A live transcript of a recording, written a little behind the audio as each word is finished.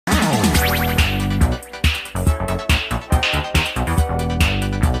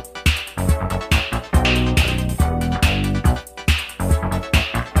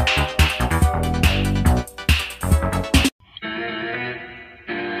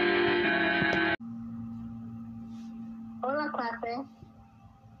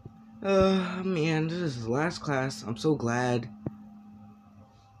Man, this is the last class. I'm so glad.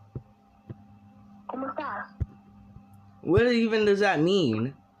 ¿Cómo estás? What even does that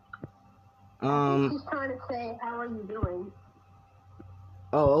mean? I think she's trying to say, how are you doing?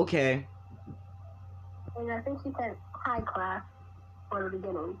 Oh, okay. And I think she said, hi, class, for the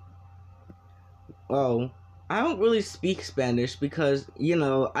beginning. Oh, I don't really speak Spanish because,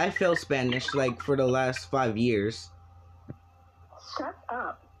 I failed Spanish, like, for the last 5 years. Shut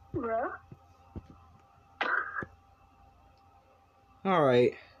up, bro.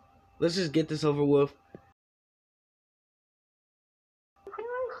 Alright, let's just get this over with. I feel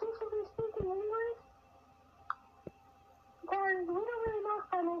like she should be speaking English. Because we don't really know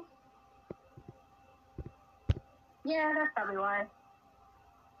Spanish. Yeah, that's probably why.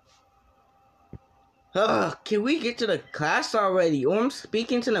 Ugh, can we get to the class already? Or I'm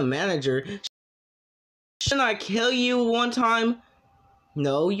speaking to the manager. Shouldn't I kill you one time?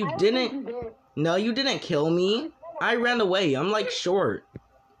 No, you didn't. You did. No, you didn't kill me. I ran away. I'm like short.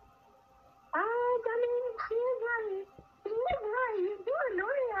 I mean, she is right. She is right. You do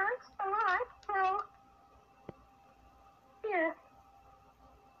annoy us a lot, so... Yeah.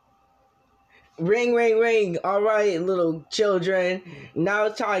 Ring, ring, ring. Alright, little children. Now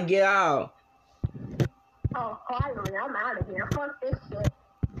it's time to get out. Oh, finally, I'm out of here. Fuck this shit.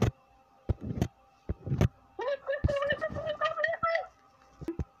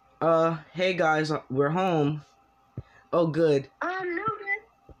 Hey guys, we're home. Oh, good. Nogan.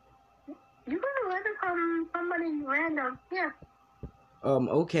 You got a letter from somebody random. Yeah.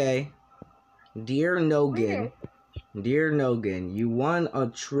 Okay. Dear Nogan. Dear Nogan, you won a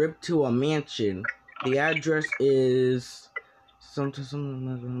trip to a mansion. The address is...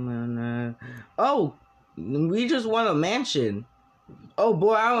 Oh! We just won a mansion. Oh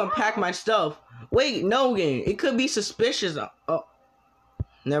boy, I want to pack my stuff. Wait, Nogan, it could be suspicious. Oh,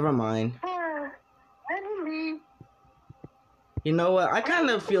 never mind. Let him leave. You know what? I kind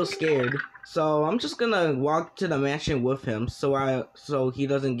of feel scared, so I'm just gonna walk to the mansion with him, so he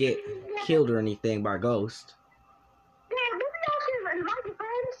doesn't get killed or anything by a ghost. Yeah, maybe I should invite your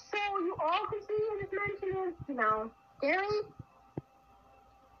friends so you all can see in this mansion is, scary.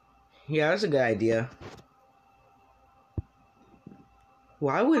 Yeah, that's a good idea.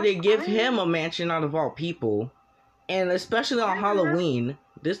 Why would they give him a mansion out of all people? And especially on Halloween.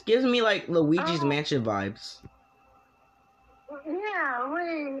 This gives me like Luigi's Mansion vibes. Yeah,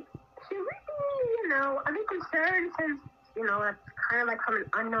 wait. Should we be, a bit concerned since, it's kind of like from an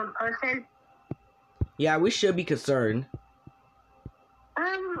unknown person? Yeah, we should be concerned.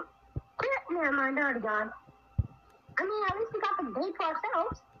 Never mind, I already gone. I mean, at least we got the day to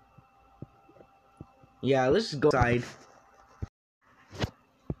ourselves. Yeah, let's go inside.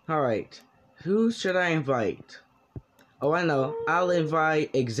 Alright, who should I invite? Oh, I know. I'll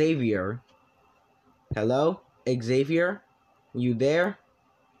invite Xavier. Hello? Xavier? You there?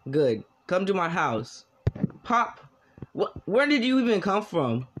 Good. Come to my house. Pop! Where did you even come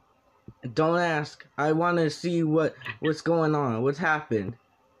from? Don't ask. I want to see what's going on. What's happened?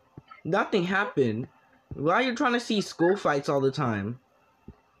 Nothing happened. Why are you trying to see school fights all the time?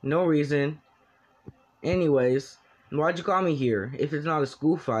 No reason. Anyways, why'd you call me here if it's not a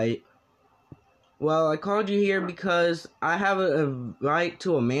school fight? Well, I called you here because I have a right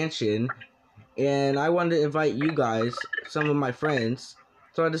to a mansion, and I wanted to invite you guys, some of my friends,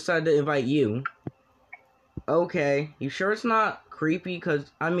 so I decided to invite you. Okay, you sure it's not creepy?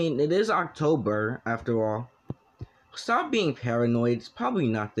 Because, I mean, it is October, after all. Stop being paranoid, it's probably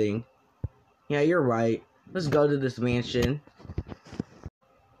nothing. Yeah, you're right. Let's go to this mansion.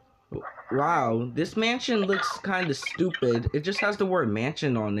 Wow, this mansion looks kind of stupid. It just has the word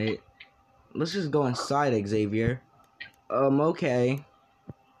mansion on it. Let's just go inside, Xavier. Okay.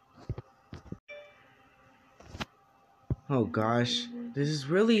 Oh gosh, this is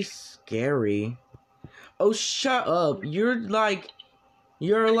really scary. Oh, shut up. You're like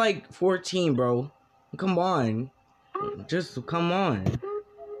 14, bro. Come on. Just come on.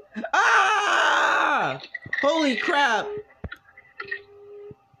 Ah! Holy crap!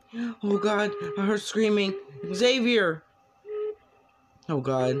 Oh god, I heard screaming. Xavier! Oh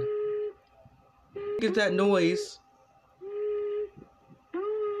god. Get that noise.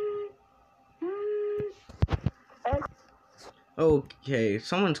 Okay,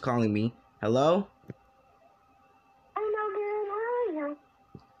 someone's calling me. Hello?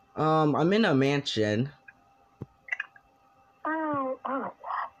 I'm in a mansion.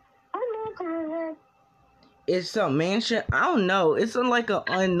 It's a mansion. I don't know. It's like an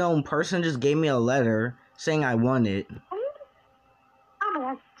unknown person just gave me a letter saying I won it.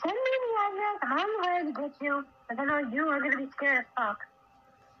 Send me the address. I'm ready to get you. But I know you are gonna be scared as fuck.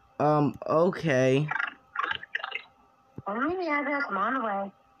 Okay. Only the address, I'm on the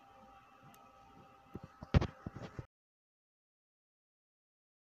way.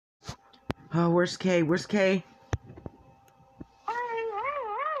 Oh, where's Kay? Where's Kay? Hey,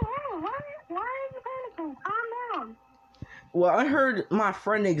 why are you panicking? Calm down. Well, I heard my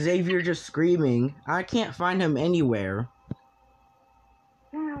friend Xavier just screaming. I can't find him anywhere.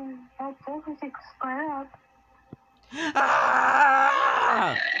 That's everything square up.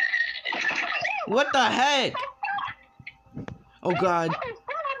 Ah! What the heck? Oh God. We gotta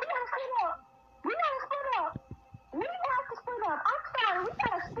split up. We have to split up. I'm sorry, we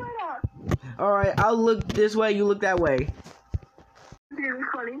gotta split up. Alright, I'll look this way, you look that way. Really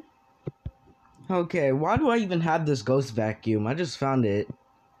funny. Okay, why do I even have this ghost vacuum? I just found it.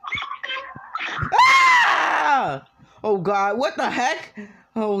 Ah! Oh God, what the heck?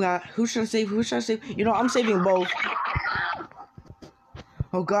 Oh God, who should I save? Who should I save? You know, I'm saving both.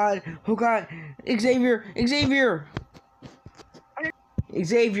 Oh God, Xavier, Xavier!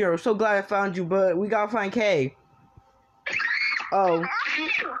 Xavier, I'm so glad I found you, but we gotta find Kay. Oh.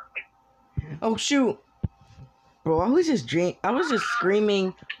 Oh shoot. Bro, I was just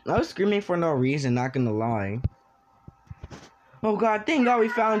screaming. I was screaming for no reason, not gonna lie. Oh God, thank God we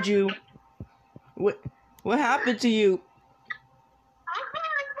found you. What happened to you?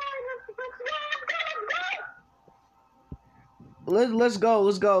 Let's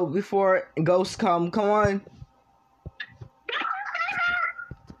go before ghosts come. Come on.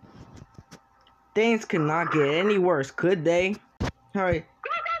 Things could not get any worse, could they? Alright.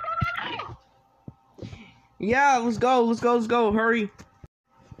 Yeah, let's go, hurry.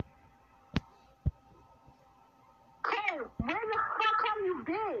 Hey, where the fuck have you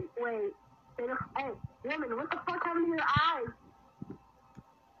been? Wait, hey, woman, what the fuck happened to your eyes?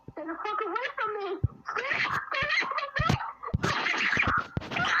 Stay the fuck away from me!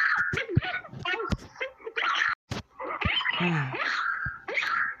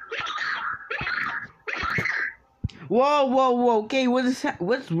 Whoa, okay,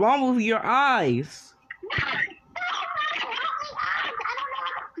 what's wrong with your eyes?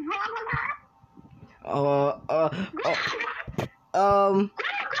 Uh, uh, um,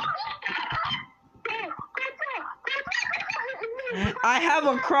 I have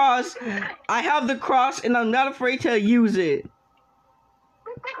a cross. I have the cross, and I'm not afraid to use it.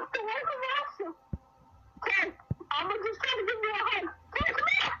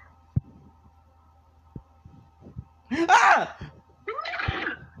 Ah!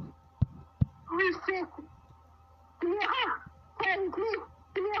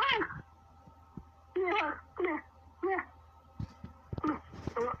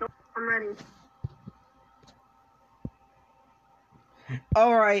 I'm ready.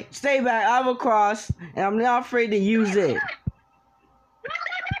 Alright, stay back. I have a cross, and I'm not afraid to use it.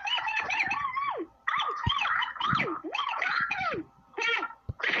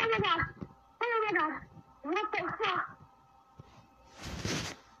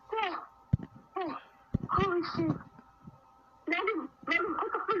 Holy shit. Megan, put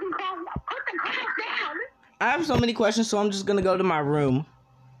the freaking cross down. I have so many questions, so I'm just gonna go to my room.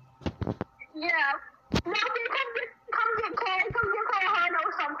 Yeah. No, come get Kay. Come get Kay a hand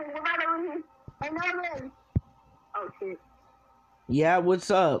or something. We're about to leave. And then. Oh, shit. Yeah, what's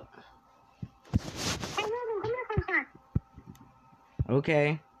up? Hey, Megan, come here for a sec.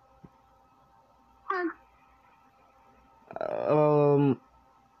 Okay.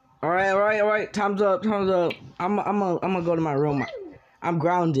 Alright. Time's up. I'm gonna go to my room. I'm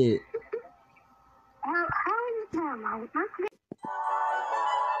grounded. How are you doing, Mom?